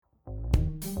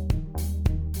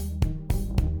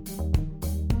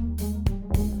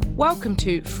Welcome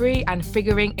to Free and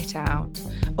Figuring It Out,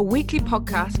 a weekly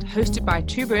podcast hosted by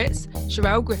two Brits,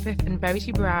 Sherelle Griffith and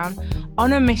Verity Brown,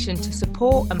 on a mission to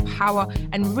support, empower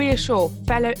and reassure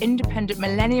fellow independent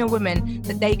millennial women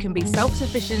that they can be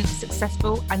self-sufficient,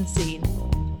 successful and seen.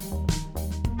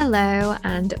 Hello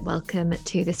and welcome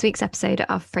to this week's episode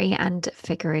of Free and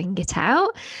Figuring It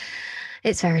Out.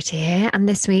 It's Verity here, and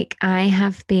this week I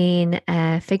have been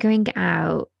figuring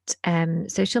out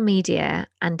social media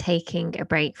and taking a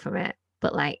break from it,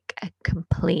 but like a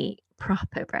complete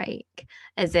proper break,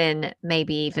 as in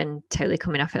maybe even totally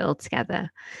coming off it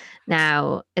altogether.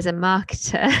 Now, as a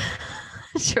marketer,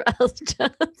 Sherelle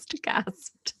just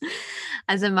gasped.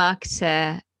 As a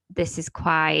marketer, this is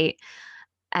quite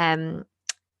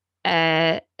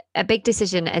a big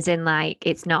decision, as in like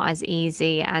it's not as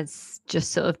easy as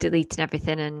just sort of deleting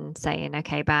everything and saying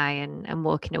okay bye and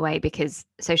walking away, because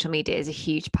social media is a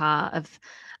huge part of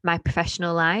my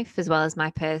professional life as well as my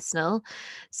personal.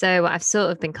 So I've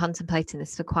sort of been contemplating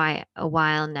this for quite a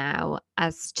while now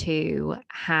as to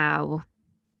how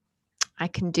I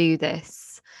can do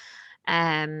this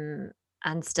and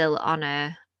still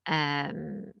honor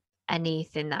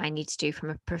anything that I need to do from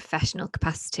a professional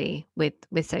capacity with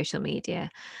social media.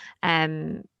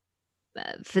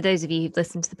 For those of you who've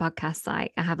listened to the podcast,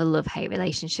 like I have a love-hate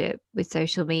relationship with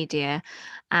social media,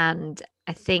 and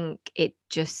I think it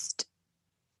just,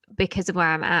 because of where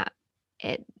I'm at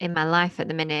in my life at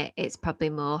the minute, it's probably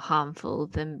more harmful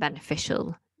than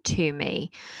beneficial to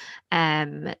me.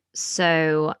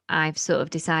 So I've sort of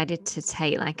decided to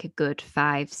take like a good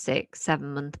 5, 6,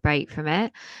 7 month break from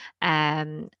it.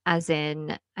 As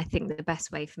in, I think the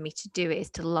best way for me to do it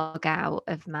is to log out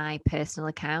of my personal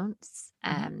accounts,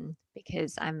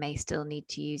 because I may still need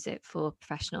to use it for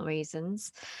professional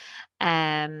reasons,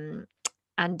 and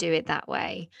do it that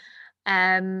way.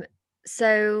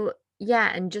 So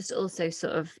yeah, and just also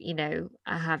sort of,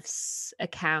 I have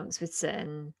accounts with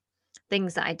certain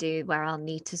things that I do where I'll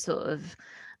need to sort of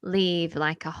leave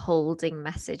like a holding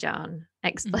message on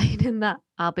explaining that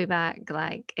I'll be back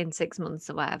like in 6 months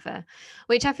or whatever,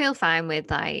 which I feel fine with.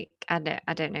 Like I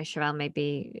don't know, Sherelle,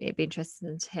 maybe it'd be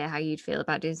interesting to hear how you'd feel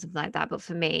about doing something like that, but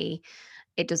for me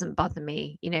it doesn't bother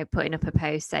me, putting up a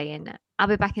post saying I'll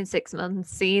be back in 6 months,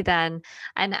 see you then,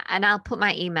 and I'll put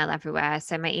my email everywhere,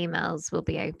 so my emails will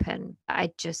be open.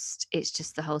 It's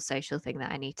just the whole social thing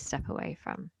that I need to step away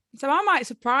from. So I might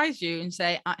surprise you and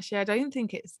say, actually, I don't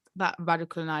think it's that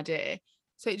radical an idea.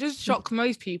 So it does shock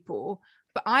most people,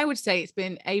 but I would say it's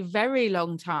been a very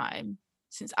long time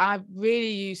since I've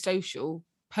really used social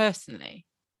personally.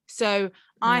 So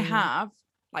I have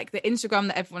like the Instagram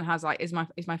that everyone has, like is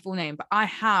my full name, but I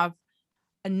have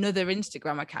another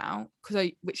Instagram account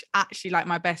which actually, like,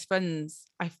 my best friends,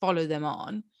 I follow them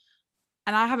on,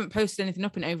 and I haven't posted anything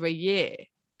up in over a year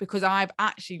because I've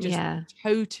actually just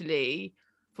totally,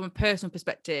 from a personal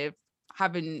perspective,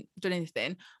 haven't done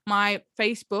anything. My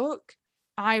Facebook,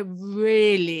 I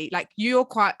really like, you're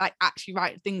quite like actually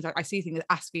write things, like I see things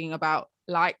asking about,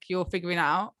 like you're figuring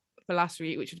out for last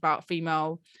week, which was about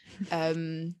female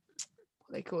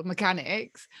what they call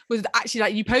mechanics, was actually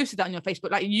like you posted that on your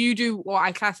Facebook. Like you do what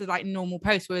I class as like normal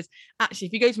posts, whereas actually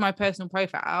if you go to my personal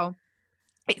profile,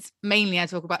 it's mainly I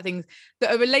talk about things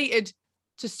that are related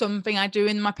to something I do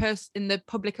in the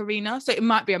public arena. So it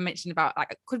might be I mentioned about,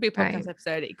 like, it could be a podcast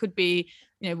episode, it could be,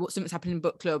 what something's happening in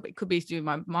book club, it could be to do with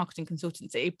my marketing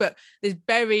consultancy, but there's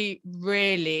very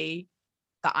rarely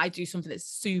that I do something that's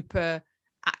super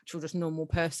actual, just normal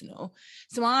personal.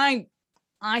 So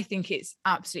I think it's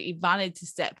absolutely valid to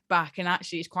step back. And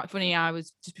actually it's quite funny, I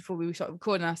was just before we started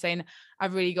recording, I was saying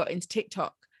I've really got into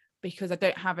TikTok because I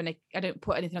don't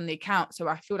put anything on the account, so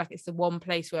I feel like it's the one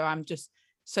place where I'm just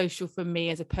social for me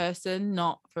as a person,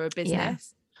 not for a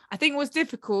business. I think what's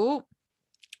difficult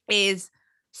is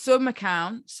some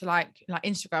accounts like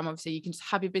Instagram, obviously you can just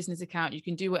have your business account, you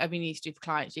can do whatever you need to do for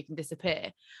clients, you can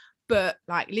disappear. But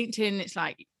like LinkedIn, it's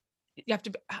like you have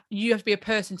to be a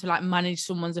person to like manage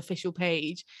someone's official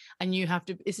page, and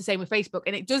it's the same with Facebook.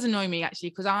 And it does annoy me actually,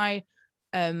 because I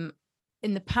in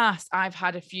the past I've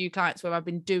had a few clients where I've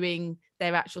been doing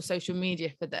their actual social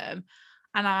media for them,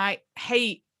 and I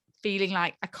hate feeling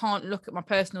like I can't look at my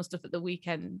personal stuff at the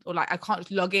weekend, or like I can't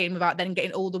just log in without then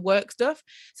getting all the work stuff.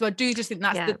 So I do just think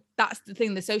that's the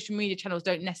thing, the social media channels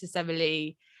don't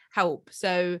necessarily help.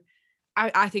 So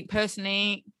I think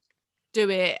personally, do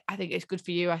it. I think it's good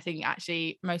for you. I think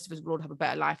actually most of us would have a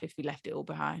better life if we left it all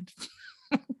behind.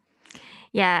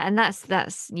 Yeah, and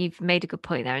that's you've made a good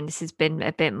point there, and this has been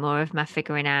a bit more of my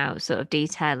figuring out sort of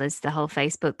detail as the whole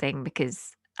Facebook thing,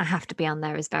 because I have to be on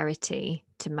there as Verity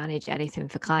to manage anything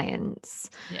for clients.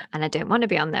 Yeah. And I don't want to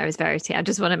be on there as Verity. I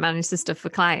just want to manage the stuff for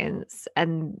clients.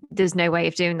 And there's no way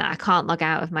of doing that. I can't log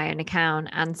out of my own account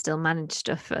and still manage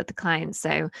stuff for the clients.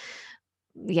 So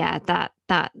yeah,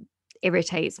 that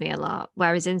irritates me a lot.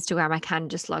 Whereas Instagram, I can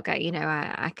just log out,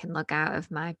 I can log out of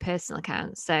my personal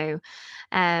account. So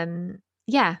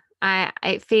yeah,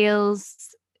 it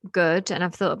feels good, and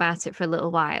I've thought about it for a little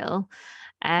while.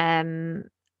 And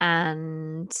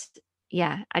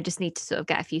yeah, I just need to sort of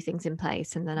get a few things in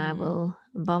place, and then I will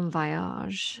bon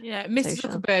voyage. Yeah, Mrs.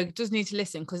 Zuckerberg does need to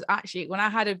listen, because actually when I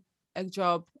had a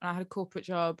job, I had a corporate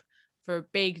job for a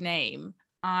big name,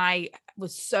 I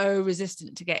was so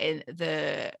resistant to getting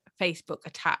the Facebook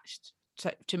attached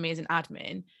to me as an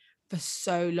admin for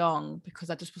so long,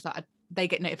 because I just was like, they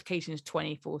get notifications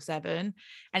 24/7,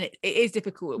 and it is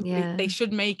difficult. Yeah. They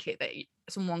should make it that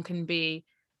someone can be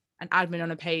an admin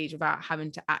on a page without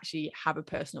having to actually have a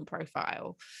personal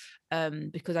profile,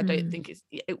 because I don't think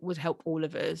it would help all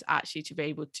of us actually to be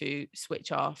able to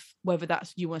switch off, whether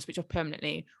that's you want to switch off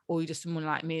permanently, or you're just someone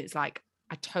like me. It's like,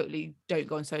 I totally don't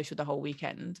go on social the whole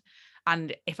weekend,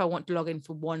 and if I want to log in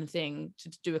for one thing to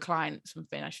do a client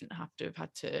something, I shouldn't have to have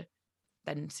had to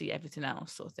then see everything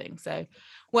else, sort of thing. So,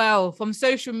 well, from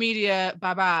social media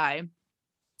bye-bye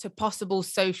to possible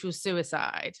social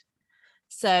suicide.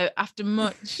 So after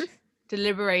much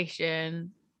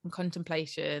deliberation and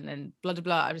contemplation and blah, blah,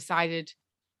 blah, I decided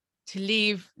to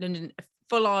leave London,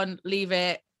 full on, leave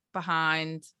it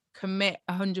behind, commit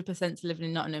 100% to living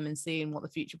in Nottingham and seeing what the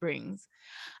future brings.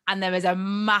 And there is a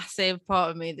massive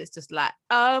part of me that's just like,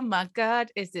 oh my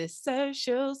God, is this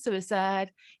social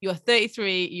suicide? You're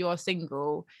 33, you're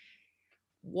single.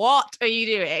 What are you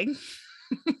doing?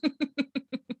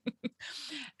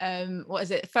 What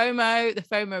is it? FOMO. The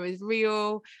FOMO is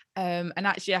real. And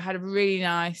actually I had a really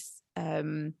nice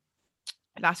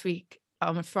last week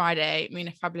on a Friday, me and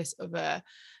a fabulous other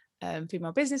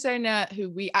female business owner who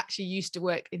we actually used to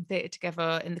work in theatre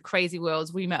together in the crazy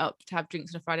worlds. We met up to have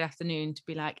drinks on a Friday afternoon to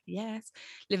be like, yes,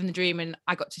 living the dream. And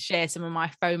I got to share some of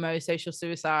my FOMO social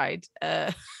suicide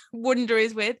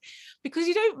wonderings with, because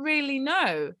you don't really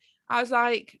know. I was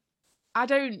like, I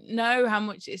don't know how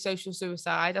much it's social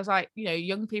suicide. I was like,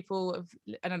 young people have,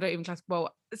 and I don't even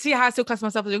see how I still class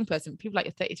myself as a young person. People like,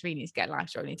 you're 33, need to get a life,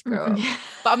 show, need to grow up.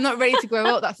 But I'm not ready to grow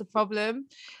up. That's a problem.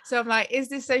 So I'm like, is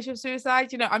this social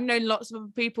suicide? I've known lots of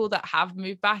other people that have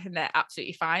moved back and they're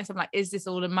absolutely fine. So I'm like, is this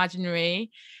all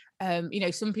imaginary?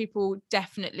 Some people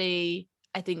definitely,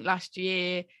 I think last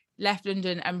year left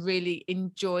London and really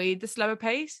enjoyed the slower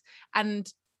pace. And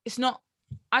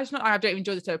I don't even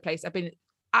enjoy the slower pace. I've been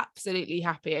absolutely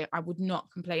happy. I would not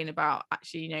complain about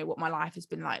actually, what my life has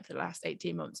been like for the last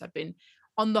 18 months. I've been,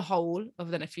 on the whole,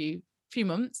 other than a few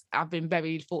months, I've been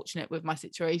very fortunate with my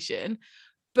situation,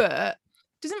 but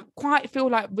it doesn't quite feel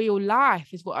like real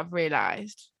life is what I've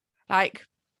realized. Like,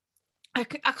 I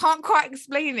can't quite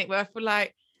explain it, where I feel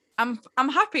like I'm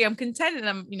happy, I'm content, and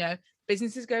I'm,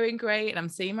 business is going great, and I'm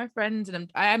seeing my friends, and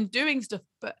I am doing stuff,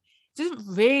 but it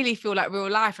doesn't really feel like real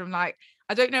life. And I'm like,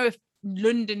 I don't know if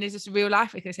London is just real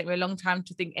life. It's going to take me a long time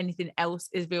to think anything else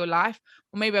is real life,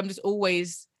 or maybe I'm just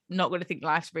always not going to think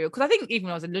life's real, because I think even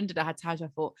when I was in London, I had times where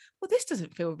I thought, well, this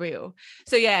doesn't feel real.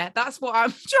 So yeah, that's what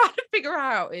I'm trying to figure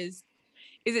out, is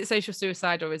it social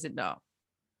suicide or is it not?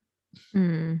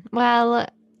 Well,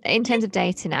 in terms of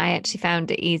dating, I actually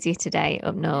found it easier to date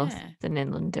up north than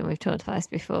in London. We've talked about this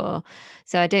before.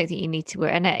 So I don't think you need to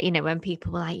worry. And, when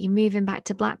people were like, you're moving back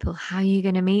to Blackpool, how are you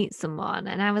going to meet someone?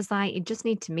 And I was like, you just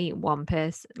need to meet one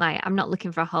person. Like, I'm not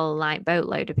looking for a whole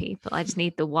boatload of people. I just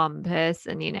need the one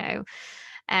person,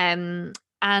 And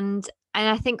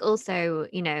I think also,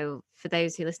 for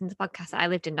those who listen to the podcast, I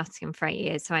lived in Nottingham for 8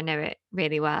 years, so I know it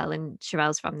really well. And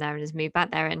Sherelle's from there and has moved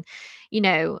back there. And,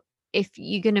 if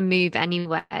you're going to move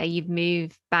anywhere, you've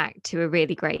moved back to a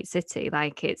really great city.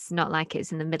 Like, it's not like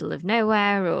it's in the middle of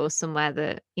nowhere or somewhere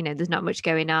that, there's not much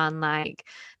going on. Like,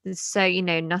 so,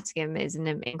 Nottingham is an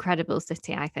incredible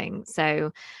city, I think.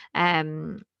 So,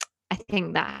 I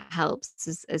think that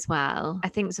helps as well. I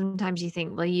think sometimes you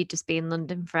think, well, you'd just be in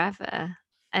London forever.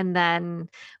 And then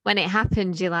when it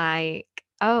happens, you're like,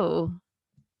 oh,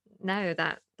 no,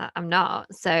 that I'm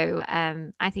not. So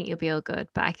I think you'll be all good.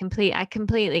 But I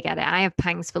completely get it. I have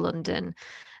pangs for London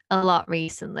a lot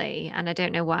recently, and I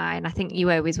don't know why. And I think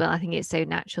you always will. I think it's so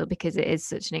natural because it is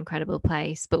such an incredible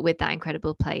place. But with that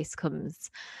incredible place comes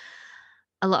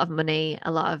a lot of money,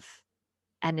 a lot of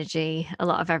energy, a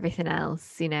lot of everything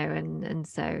else, and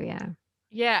so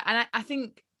yeah. And I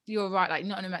think you're right. Like,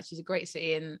 Nottingham actually is a great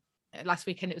city, and last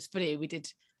weekend it was funny, we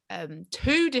did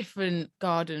 2 different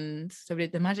gardens. So we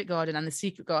did the Magic Garden and the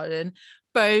Secret Garden,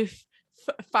 both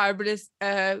fabulous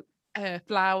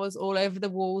flowers all over the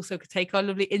wall, so we could take our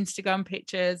lovely Instagram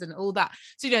pictures and all that.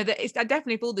 So that I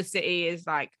definitely feel the city is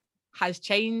like has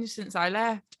changed since I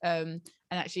left, and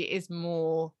actually it is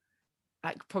more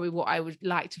like probably what I would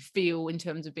like to feel in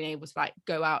terms of being able to like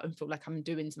go out and feel like I'm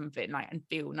doing something like and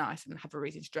feel nice and have a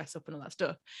reason to dress up and all that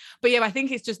stuff. But yeah, I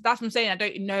think it's just, that's what I'm saying, I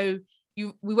don't know,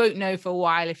 we won't know for a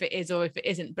while if it is or if it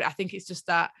isn't, but I think it's just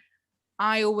that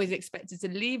I always expected to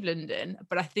leave London,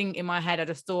 but I think in my head I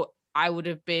just thought I would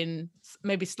have been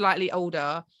maybe slightly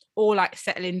older or like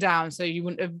settling down, so you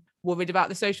wouldn't have worried about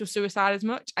the social suicide as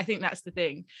much. I think that's the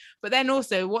thing. But then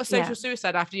also, what's social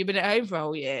suicide after you've been at home for a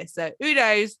whole year? So who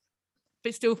knows?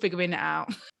 But still figuring it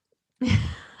out.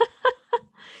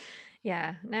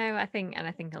 Yeah, no, I think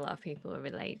a lot of people will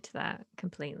relate to that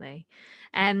completely.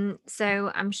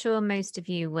 So I'm sure most of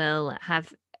you will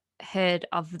have heard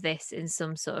of this in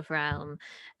some sort of realm.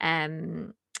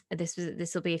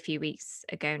 This will be a few weeks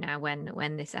ago now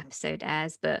when this episode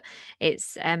airs, but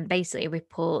it's basically a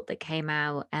report that came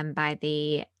out by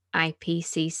the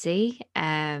IPCC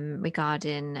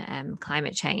regarding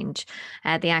climate change.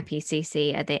 The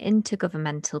IPCC are the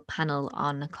Intergovernmental Panel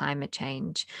on Climate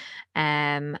Change.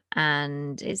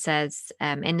 And it says,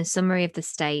 in a summary of the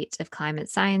state of climate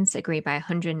science agreed by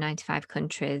 195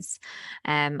 countries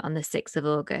on the 6th of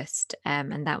August,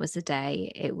 and that was the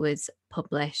day it was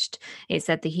published, it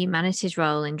said the humanity's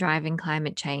role in driving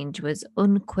climate change was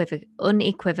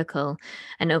unequivocal,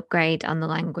 an upgrade on the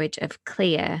language of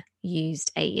clear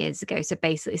used 8 years ago. So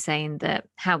basically saying that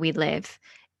how we live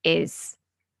is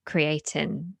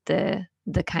creating the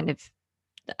kind of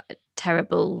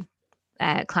terrible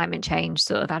climate change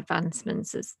sort of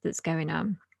advancements that's going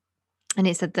on. And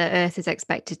it said that Earth is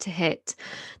expected to hit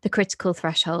the critical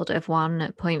threshold of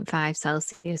 1.5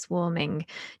 Celsius warming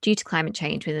due to climate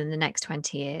change within the next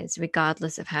 20 years,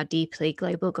 regardless of how deeply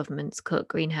global governments cut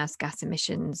greenhouse gas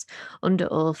emissions under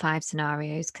all 5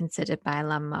 scenarios considered by a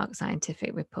landmark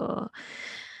scientific report.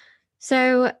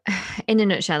 So, in a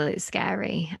nutshell, it's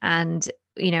scary. And,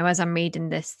 as I'm reading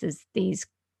this, there's these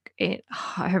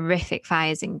horrific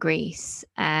fires in Greece.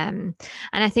 And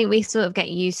I think we sort of get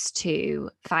used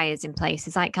to fires in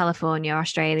places like California,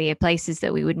 Australia, places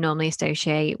that we would normally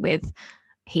associate with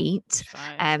heat.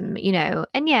 And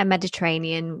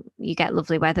Mediterranean, you get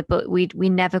lovely weather, but we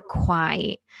never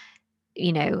quite,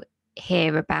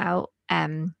 hear about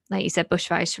like you said,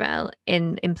 bushfires, Sherelle,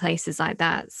 in places like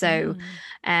that. So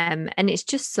and it's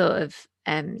just sort of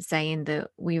saying that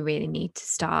we really need to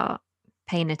start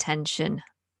paying attention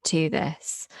to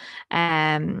this.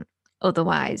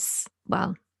 Otherwise,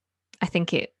 well, I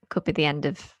think it could be the end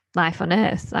of life on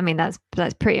Earth. I mean, that's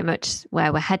pretty much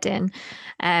where we're heading,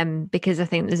 because I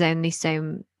think there's only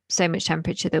so much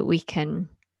temperature that we can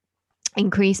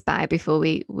increase by before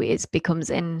it becomes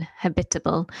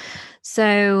inhabitable.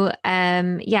 So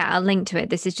I'll link to it.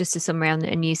 This is just a summary on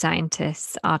a New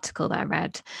Scientist article that I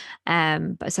read,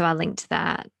 but so I'll link to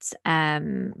that.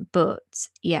 But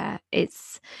yeah,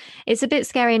 it's a bit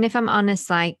scary, and if I'm honest,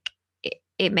 like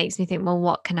it makes me think, well,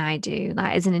 what can I do,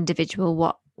 like as an individual?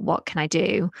 What can I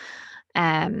do?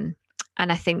 And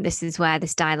I think this is where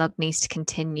this dialogue needs to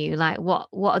continue. Like, what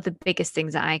are the biggest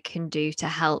things that I can do to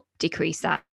help decrease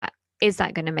that? Is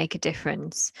that going to make a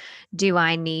difference? Do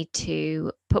I need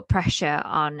to put pressure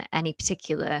on any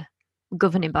particular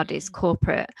governing bodies,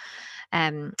 corporate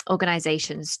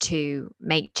organizations to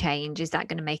make change? Is that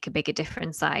going to make a bigger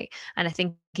difference? And I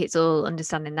think it's all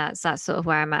understanding that's sort of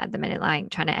where I'm at the minute,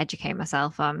 like trying to educate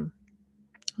myself on,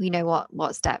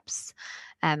 what steps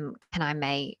can I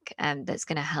make that's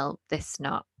going to help this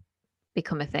not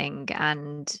become a thing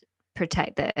and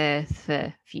protect the Earth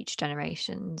for future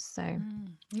generations. So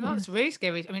It's really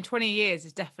scary. I mean, 20 years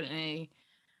is definitely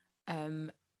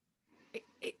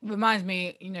it reminds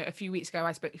me, a few weeks ago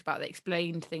I spoke about the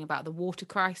explained thing about the water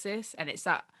crisis, and it's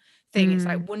that thing. It's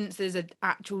like once there's an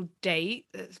actual date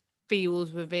that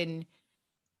feels within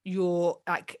your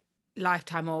like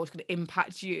lifetime or it's going to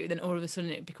impact you, then all of a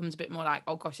sudden it becomes a bit more like,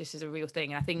 oh gosh, this is a real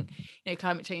thing. And I think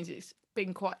climate change, it's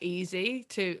been quite easy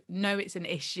to know it's an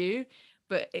issue,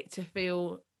 but it to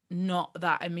feel not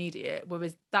that immediate,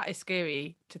 whereas that is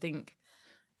scary to think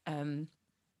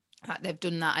like they've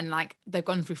done that and like they've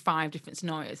gone through 5 different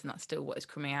scenarios and that's still what it's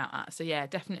coming out at. So yeah,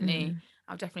 definitely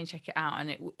I'll definitely check it out.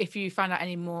 And if you find out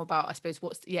any more about, I suppose,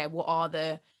 what are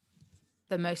the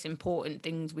most important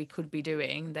things we could be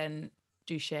doing, then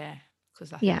do share,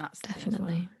 because I think that's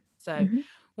definitely. Well. So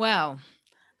well,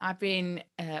 I've been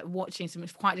watching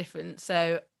something quite different.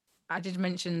 So I did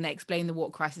mention they explained the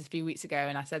water crisis a few weeks ago,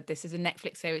 and I said this is a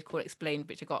Netflix series called Explained,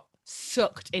 which I got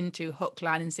sucked into hook,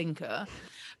 line, and sinker.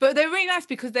 But they're really nice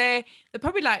because they're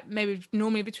probably like maybe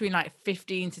normally between like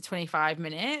 15 to 25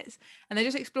 minutes, and they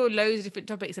just explore loads of different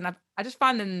topics. And I just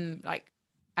find them like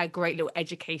a great little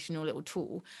educational little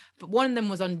tool. But one of them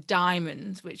was on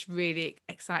diamonds, which really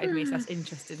excited me. So that's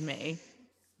interested me.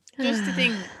 Just to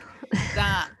think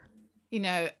that,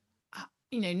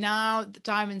 now the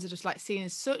diamonds are just like seen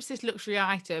as such this luxury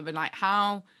item, and like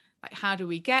how do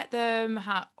we get them?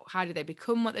 How do they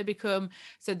become what they become?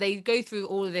 So they go through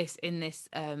all of this in this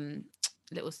episode,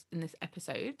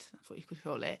 that's what you could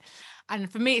call it.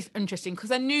 And for me it's interesting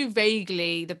because I knew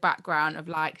vaguely the background of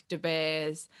like De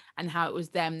Beers and how it was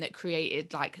them that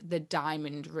created like the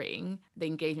diamond ring, the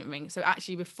engagement ring. So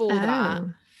actually before that,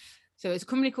 so it's a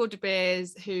company called De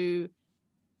Beers who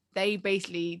they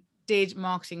basically did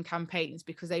marketing campaigns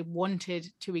because they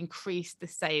wanted to increase the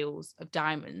sales of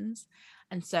diamonds.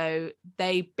 And so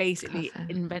they basically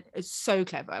it's so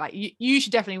clever. Like you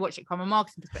should definitely watch it from a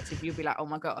marketing perspective. You'll be like, oh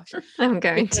my gosh. I'm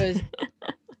going because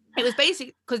it was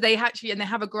basically because they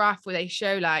have a graph where they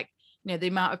show like, the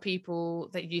amount of people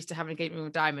that used to have an engagement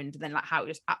with diamond, and then like how it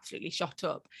just absolutely shot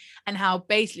up, and how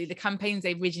basically the campaigns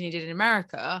they originally did in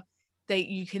America,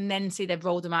 you can then see they've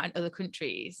rolled them out in other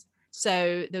countries.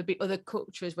 So there'll be other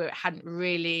cultures where it hadn't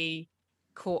really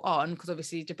caught on, because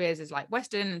obviously De Beers is like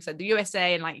Western, and so the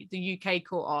USA and like the UK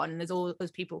caught on, and there's all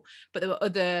those people, but there were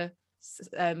other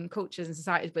cultures and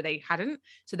societies where they hadn't.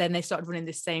 So then they started running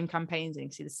the same campaigns, and you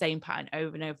can see the same pattern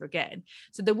over and over again.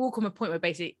 So there will come a point where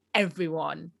basically every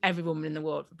woman in the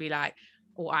world would be like,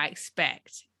 all I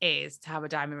expect is to have a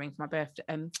diamond ring for my birthday,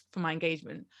 for my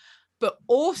engagement. But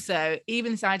also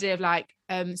even this idea of like,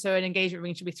 so an engagement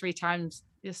ring should be 3 times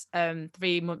just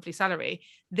 3 monthly salary.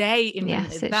 They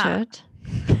invented that.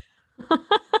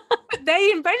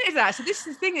 They invented that. So this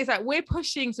is the thing, is like we're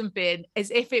pushing something as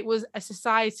if it was a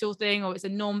societal thing or it's a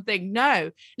norm thing.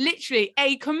 No, literally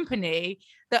a company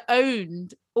that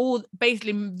owned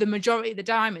basically the majority of the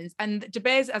diamonds, and De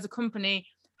Beers as a company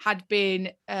had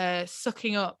been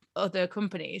sucking up other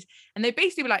companies, and they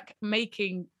basically were like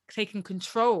taking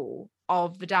control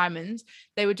of the diamonds.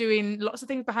 They were doing lots of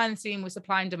things behind the scene with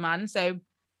supply and demand. So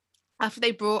after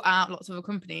they brought out lots of other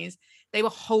companies, they were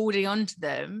holding on to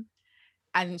them,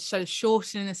 and so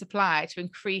shortening the supply to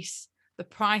increase the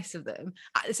price of them,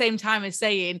 at the same time as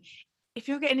saying, if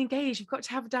you're getting engaged, you've got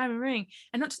to have a diamond ring,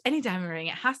 and not just any diamond ring,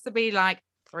 it has to be like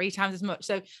 3 times as much.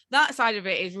 So that side of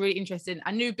it is really interesting.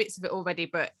 I knew bits of it already,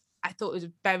 but I thought it was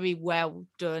very well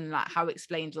done, like how it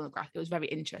explained on the graphic. It was very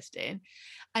interesting.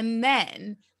 And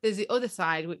then there's the other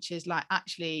side, which is like,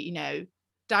 actually,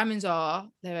 diamonds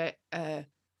they're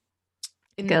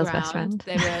in girl's the best ground.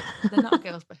 friend. They're not a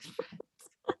girl's best friend.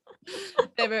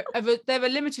 they're a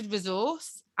limited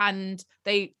resource, and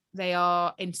they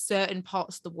are in certain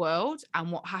parts of the world.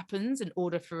 And what happens in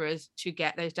order for us to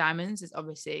get those diamonds is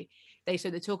obviously they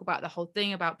talk about the whole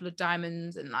thing about blood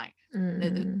diamonds and like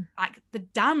the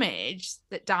damage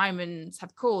that diamonds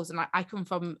have caused. And like I come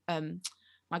from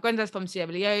my granddad's from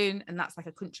Sierra Leone, and that's like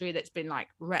a country that's been like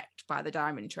wrecked by the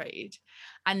diamond trade.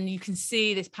 And you can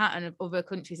see this pattern of other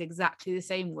countries exactly the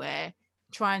same, where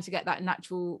trying to get that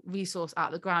natural resource out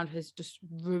of the ground has just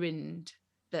ruined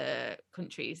the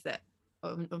countries that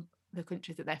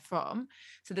they're from.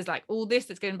 So there's like all this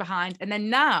that's going behind, and then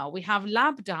now we have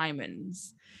lab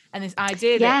diamonds, and this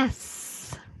idea that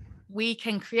we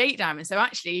can create diamonds. So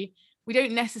actually we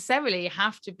don't necessarily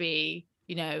have to be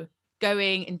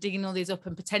going and digging all these up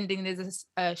and pretending there's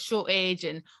a shortage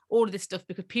and all of this stuff,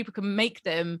 because people can make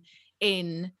them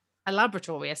in a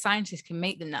laboratory. A scientist can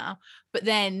make them now. But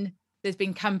then there's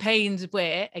been campaigns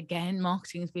where, again,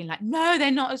 marketing has been like, no, they're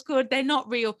not as good, they're not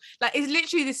real. Like, it's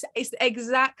literally this, it's the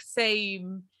exact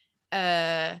same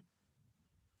compound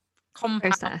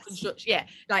construction. Yeah,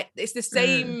 like it's the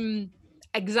same,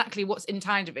 exactly what's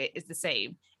inside of it is the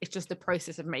same. It's just the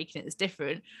process of making it is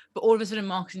different. But all of a sudden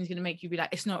marketing is going to make you be like,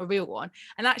 it's not a real one.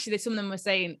 And actually some of them were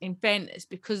saying, in fairness,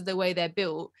 because of the way they're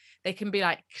built, they can be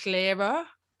like clearer,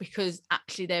 because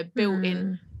actually they're built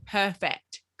in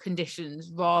perfect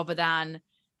conditions, rather than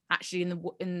actually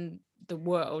in the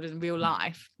world, in real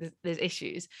life, there's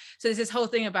issues. So there's this whole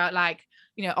thing about like,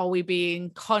 are we being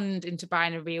conned into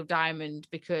buying a real diamond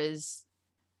because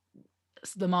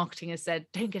the marketing has said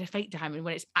don't get a fake diamond,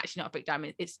 when it's actually not a fake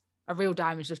diamond, it's a real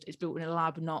diamond, just it's built in a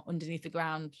lab, not underneath the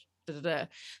ground.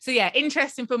 So yeah,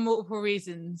 interesting for multiple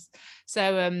reasons.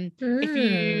 So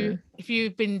if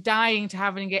you've been dying to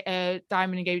have a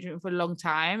diamond engagement for a long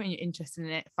time and you're interested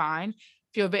in it, fine.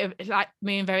 if you're a bit of like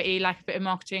me and Verity, like a bit of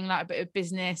marketing, like a bit of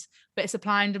business, bit of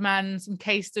supply and demand, some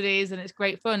case studies, and it's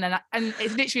great fun. And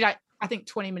it's literally like, I think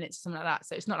 20 minutes or something like that.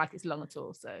 So it's not like it's long at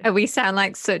all. So Oh, we sound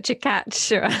like such a catch.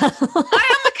 Sure. I am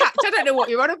a catch. I don't know what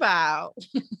you're on about.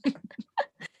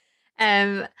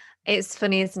 It's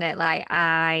funny, isn't it? Like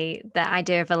the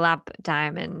idea of a lab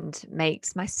diamond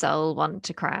makes my soul want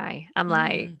to cry. I'm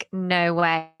like, no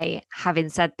way. Having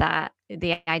said that,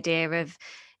 the idea of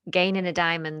gaining a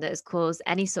diamond that has caused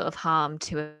any sort of harm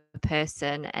to a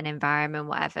person, an environment,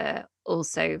 whatever,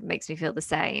 also makes me feel the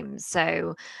same.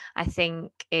 So I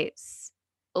think it's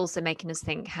also making us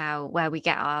think where we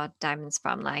get our diamonds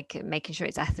from, like making sure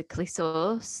it's ethically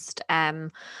sourced.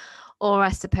 Or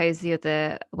I suppose the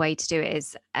other way to do it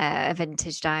is a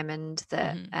vintage diamond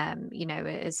that you know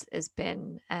has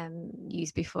been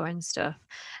used before and stuff.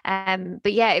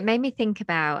 But yeah, it made me think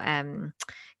about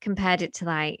compared it to,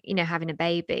 like, you know, having a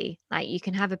baby. Like, you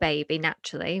can have a baby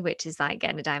naturally, which is like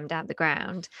getting a diamond out of the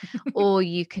ground, or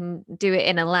you can do it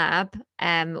in a lab,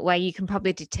 where you can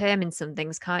probably determine some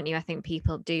things, can't you? I think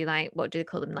people do, like, what do they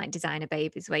call them, like designer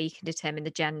babies, where you can determine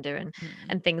the gender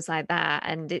and things like that,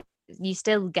 and you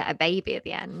still get a baby at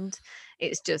the end.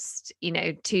 It's just, you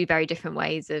know, two very different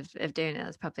ways of doing it.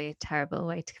 That's probably a terrible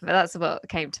way to, but that's what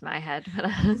came to my head.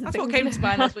 That's what came to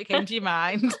mind. That's what came to your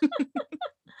mind.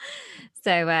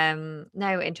 So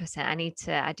no, interesting.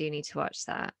 I do need to watch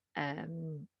that,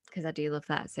 because I do love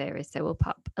that series. So we'll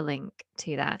pop a link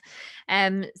to that.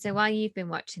 So while you've been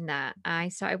watching that, I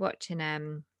started watching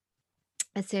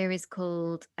a series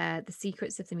called The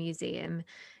Secrets of the Museum.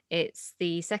 It's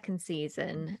the second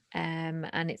season,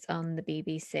 and it's on the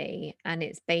BBC, and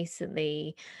it's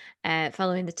basically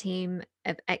following the team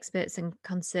of experts and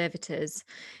conservators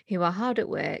who are hard at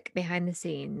work behind the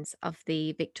scenes of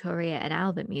the Victoria and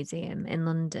Albert Museum in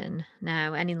London.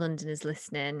 Now, any Londoners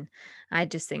listening, I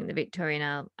just think the Victoria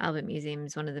and Albert Museum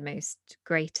is one of the most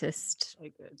greatest So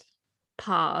good.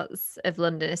 parts of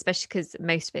London, especially because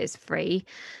most of it is free.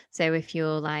 So if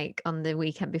you're like on the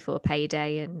weekend before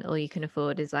payday and all you can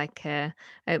afford is like a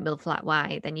oatmeal flat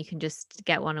white, then you can just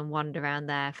get one and wander around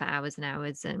there for hours and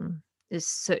hours. And there's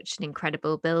such an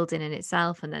incredible building in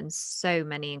itself, and then so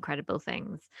many incredible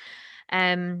things.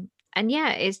 And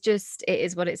yeah, it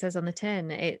is what it says on the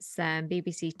tin. It's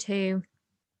BBC Two.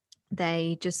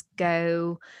 They just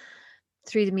go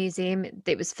through the museum.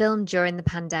 It was filmed during the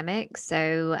pandemic,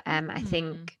 so I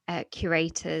think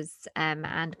curators and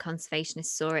conservationists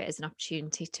saw it as an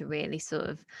opportunity to really sort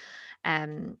of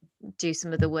do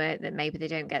some of the work that maybe they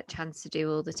don't get a chance to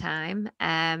do all the time.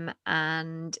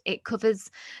 And it covers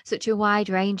such a wide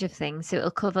range of things. So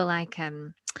it'll cover like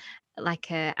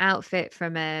a outfit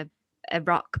from a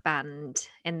rock band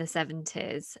in the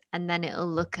 70s, and then it'll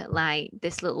look at like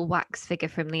this little wax figure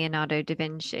from Leonardo da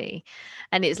Vinci,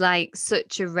 and it's like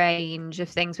such a range of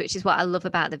things, which is what I love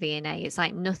about the V&A. It's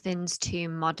like nothing's too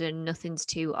modern, nothing's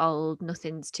too old,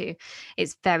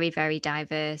 it's very, very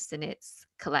diverse in its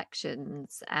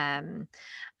collections. And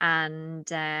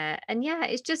yeah,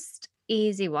 it's just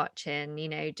easy watching, you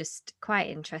know, just quite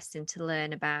interesting to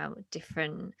learn about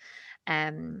different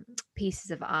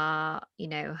pieces of art, you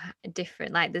know,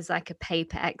 different, like there's like a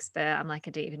paper expert. I'm like,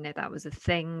 I didn't even know that was a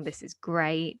thing. This is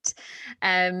great.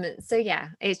 So yeah,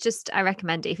 it's just, I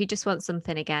recommend it if you just want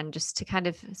something, again, just to kind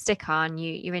of stick on,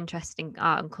 you're interested in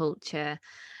art and culture.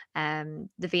 The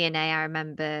V&A, I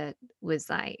remember, was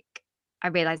like, I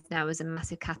realized now was a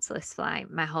massive catalyst for like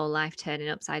my whole life turning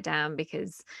upside down,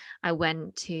 because I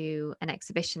went to an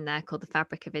exhibition there called The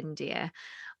Fabric of India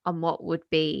on what would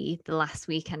be the last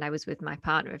weekend I was with my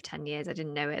partner of 10 years. I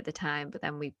didn't know it at the time, but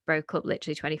then we broke up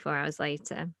literally 24 hours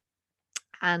later.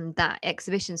 And that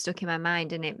exhibition stuck in my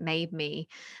mind, and it made me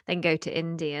then go to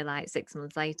India like 6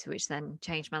 months later, which then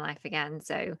changed my life again.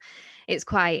 So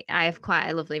I have quite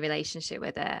a lovely relationship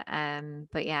with it.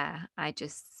 But yeah, I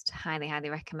just highly, highly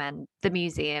recommend the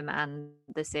museum, and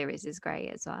the series is great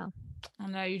as well. I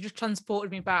know, you just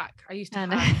transported me back. I used to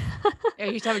I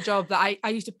have a job that I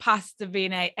used to pass the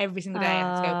V&A every single day. I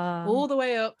had to go all the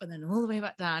way up and then all the way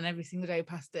back down every single day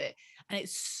past it. And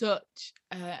it's such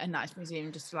a nice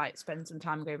museum just to like spend some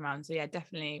time going around. So yeah,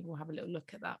 definitely we'll have a little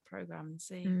look at that program and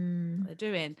see what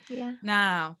they're doing. Yeah.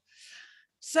 Now,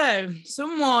 so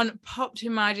someone popped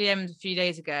in my DMs a few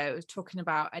days ago. It was talking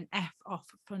about an F off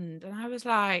fund. And I was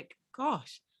like,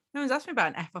 gosh, no one's asked me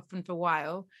about an F off fund for a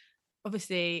while.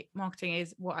 Obviously, marketing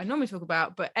is what I normally talk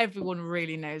about, but everyone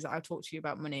really knows that I talk to you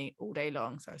about money all day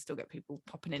long. So I still get people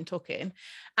popping in talking.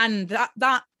 And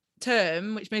that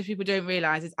term, which most people don't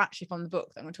realize, is actually from the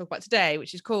book that I'm going to talk about today,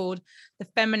 which is called The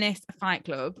Feminist Fight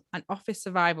Club, an Office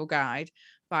Survival Guide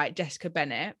by Jessica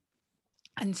Bennett.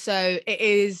 And so it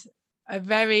is a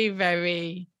very,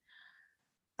 very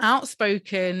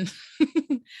outspoken,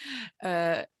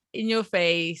 in your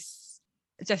face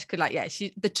Jessica. Like, yeah,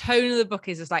 the tone of the book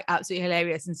is just like absolutely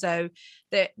hilarious. And so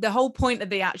the whole point of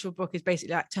the actual book is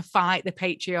basically like to fight the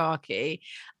patriarchy.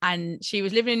 And she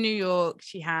was living in New York.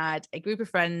 She had a group of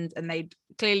friends, and they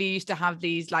clearly used to have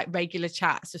these like regular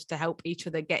chats just to help each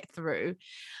other get through.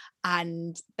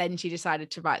 And then she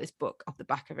decided to write this book off the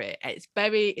back of it.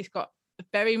 It's got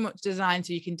very much designed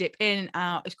so you can dip in and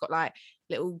out. It's got like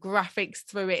little graphics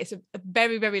through it. It's a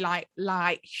very, very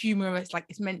light humorous, like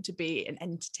it's meant to be an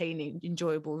entertaining,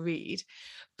 enjoyable read.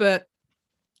 But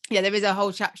yeah, there is a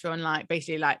whole chapter on like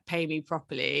basically like pay me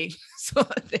properly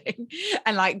sort of thing,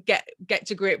 and like get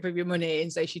to grip with your money.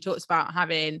 And so she talks about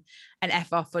having an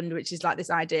FR fund, which is like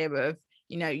this idea of,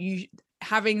 you know, you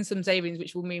having some savings,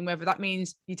 which will mean whether that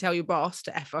means you tell your boss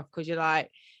to F off because you're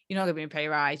like, you're not going to be pay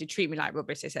rise, you treat me like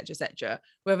rubbish, etc., etc.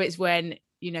 Whether it's when,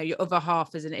 you know, your other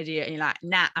half is an idiot and you're like,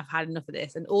 nah, I've had enough of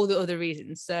this, and all the other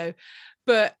reasons. So,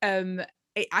 but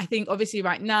I think obviously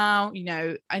right now, you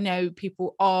know, I know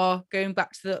people are going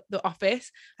back to the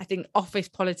office. I think office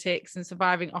politics and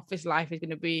surviving office life is going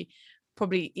to be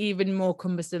probably even more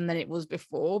cumbersome than it was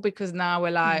before, because now we're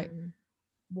like,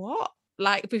 what?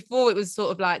 Like before it was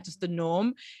sort of like just the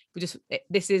norm.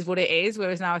 This is what it is.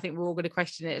 Whereas now I think we're all going to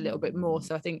question it a little bit more.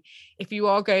 So I think if you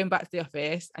are going back to the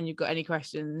office and you've got any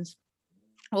questions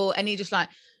or any just like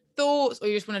thoughts, or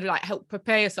you just want to like help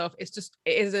prepare yourself, it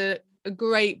is a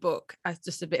great book as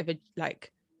just a bit of a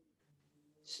like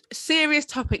serious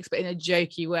topics but in a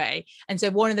jokey way. And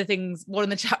so one of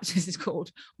the chapters is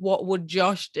called "What Would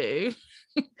Josh Do?"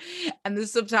 and the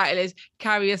subtitle is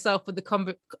 "Carry Yourself with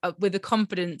the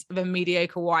confidence of a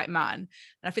mediocre white man." And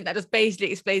I think that just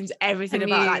basically explains everything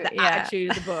about like the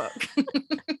attitude of the book.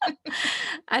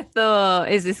 I thought,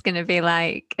 is this going to be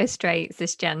like a straight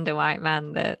cisgender white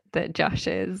man that Josh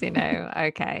is, you know?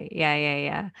 Okay,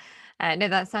 yeah. No,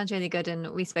 that sounds really good. And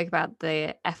we spoke about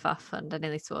the FR fund. I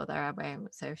nearly swore there, I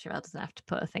won't, so Sherelle doesn't have to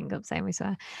put a thing up saying we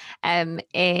swear.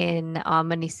 In our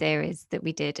money series that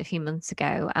we did a few months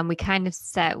ago, and we kind of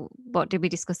set, what did we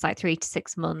discuss, like 3 to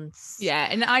 6 months? Yeah,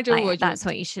 in the ideal world, that's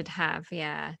what you should have,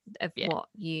 what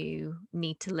you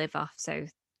need to live off. So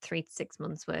 3 to 6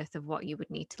 months worth of what you would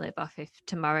need to live off if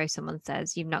tomorrow someone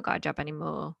says you've not got a job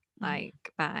anymore, like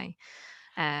bye.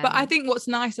 But I think what's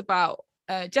nice about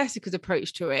Jessica's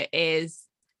approach to it is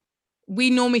we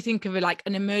normally think of it like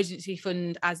an emergency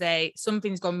fund as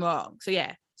something's gone wrong. So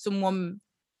yeah,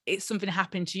 it's something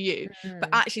happened to you, but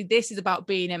actually this is about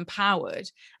being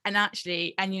empowered. And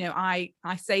actually, and you know, I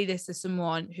say this as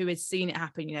someone who has seen it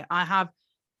happen. You know, I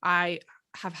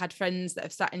have had friends that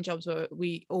have sat in jobs where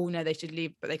we all know they should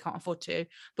leave but they can't afford to,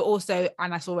 but also,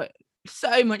 and I saw it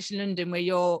so much in London, where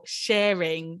you're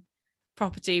sharing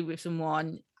property with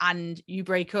someone and you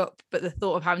break up, but the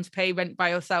thought of having to pay rent by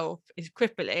yourself is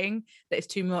crippling, that it's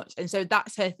too much. And so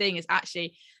that's her thing, is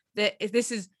actually that if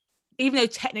this is, even though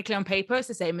technically on paper it's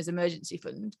the same as emergency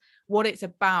fund, what it's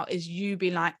about is you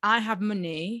being like, I have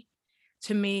money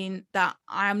to mean that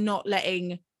I am not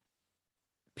letting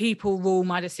people rule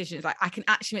my decisions. Like I can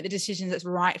actually make the decisions that's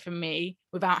right for me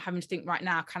without having to think, right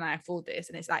now, can I afford this?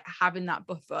 And it's like having that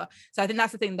buffer. So I think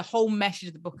that's the thing. The whole message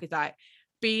of the book is like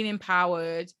being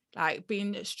empowered, like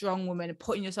being a strong woman and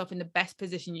putting yourself in the best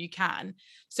position you can.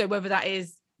 So whether that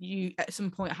is you at some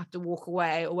point have to walk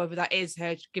away, or whether that is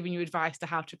her giving you advice to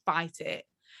how to fight it,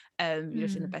 you're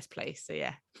just in the best place. So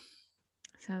yeah.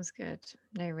 Sounds good.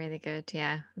 No, really good.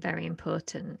 Yeah, very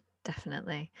important.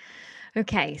 Definitely.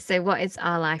 Okay, so what is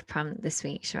our life prompt this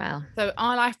week, Sherelle? So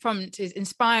our life prompt is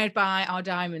inspired by our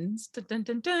diamonds. Dun, dun,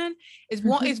 dun, dun, is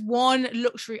what is one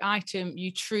luxury item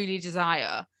you truly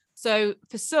desire? So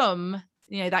for some,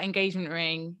 you know, that engagement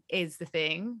ring is the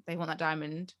thing. They want that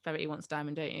diamond. Verity wants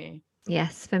diamond, don't you?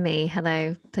 Yes, for me.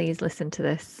 Hello, please listen to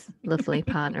this lovely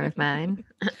partner of mine.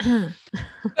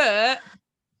 But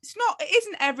it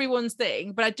isn't everyone's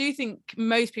thing, but I do think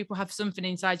most people have something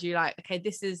inside you like, okay,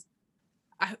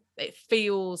 it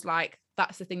feels like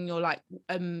that's the thing you're like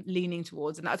leaning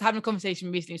towards. And I was having a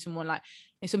conversation recently with someone, like,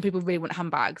 you know, some people really want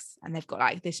handbags and they've got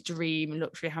like this dream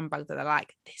luxury handbag that they're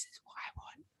like, this is what I want.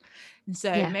 And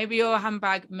so maybe you're a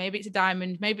handbag, maybe it's a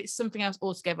diamond, maybe it's something else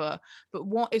altogether, but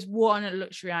what is one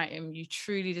luxury item you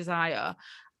truly desire?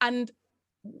 And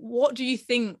what do you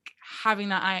think having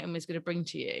that item is going to bring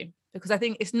to you? Because I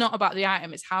think it's not about the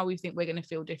item, it's how we think we're going to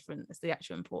feel different. That's the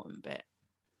actual important bit.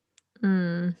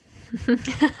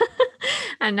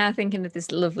 I'm now thinking of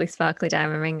this lovely sparkly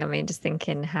diamond ring. I mean, just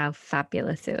thinking how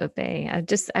fabulous it would be.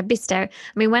 I'd be staring.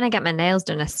 I mean, when I get my nails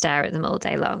done, I stare at them all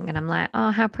day long and I'm like, oh,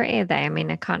 how pretty are they? I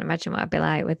mean, I can't imagine what I'd be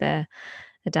like with a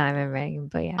a diamond ring.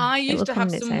 But yeah, I it used will to come have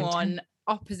in its own time. someone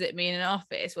opposite me in an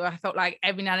office where I felt like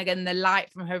every now and again the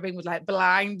light from her ring would like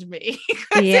blind me.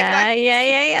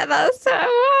 Yeah. That's so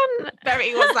one.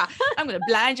 Very, what's that? I'm gonna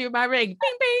blind you with my ring.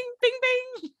 Bing, bing, bing,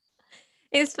 bing.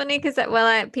 It's funny because,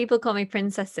 well, people call me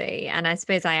princessy, and I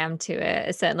suppose I am to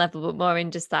a certain level, but more in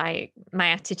just like my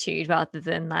attitude rather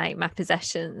than like my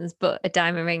possessions. But a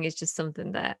diamond ring is just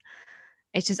something that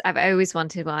it's just, I've always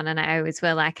wanted one, and I always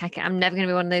will. Like, I'm never going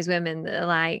to be one of those women that are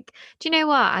like, do you know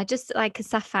what? I just like a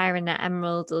sapphire and an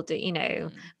emerald, or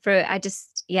I'm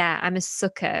a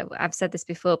sucker. I've said this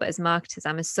before, but as marketers,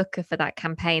 I'm a sucker for that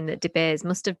campaign that De Beers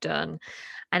must have done.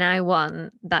 And I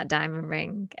want that diamond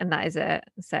ring, and that is it.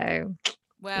 So,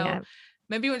 well, yeah.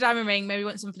 Maybe you want a diamond ring, maybe you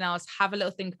want something else. Have a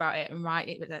little think about it and write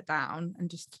it down, and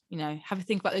just, have a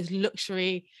think about those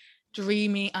luxury,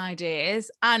 dreamy ideas.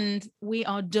 And we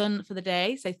are done for the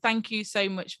day. So thank you so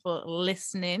much for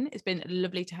listening. It's been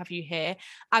lovely to have you here.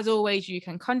 As always, you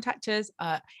can contact us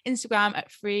at Instagram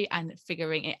at Free and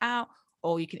Figuring It Out,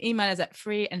 or you can email us at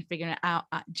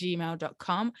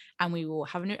freeandfiguringitout@gmail.com, and we will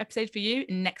have a new episode for you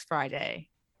next Friday.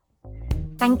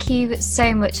 Thank you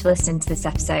so much for listening to this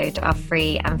episode of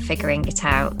Free and Figuring It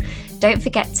Out. Don't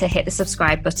forget to hit the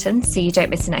subscribe button so you don't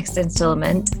miss the next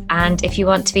installment. And if you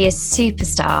want to be a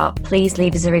superstar, please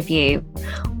leave us a review.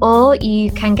 Or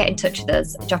you can get in touch with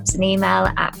us. Drop us an email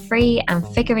at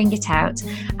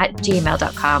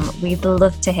freeandfiguringitout@gmail.com. We'd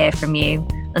love to hear from you.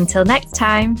 Until next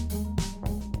time.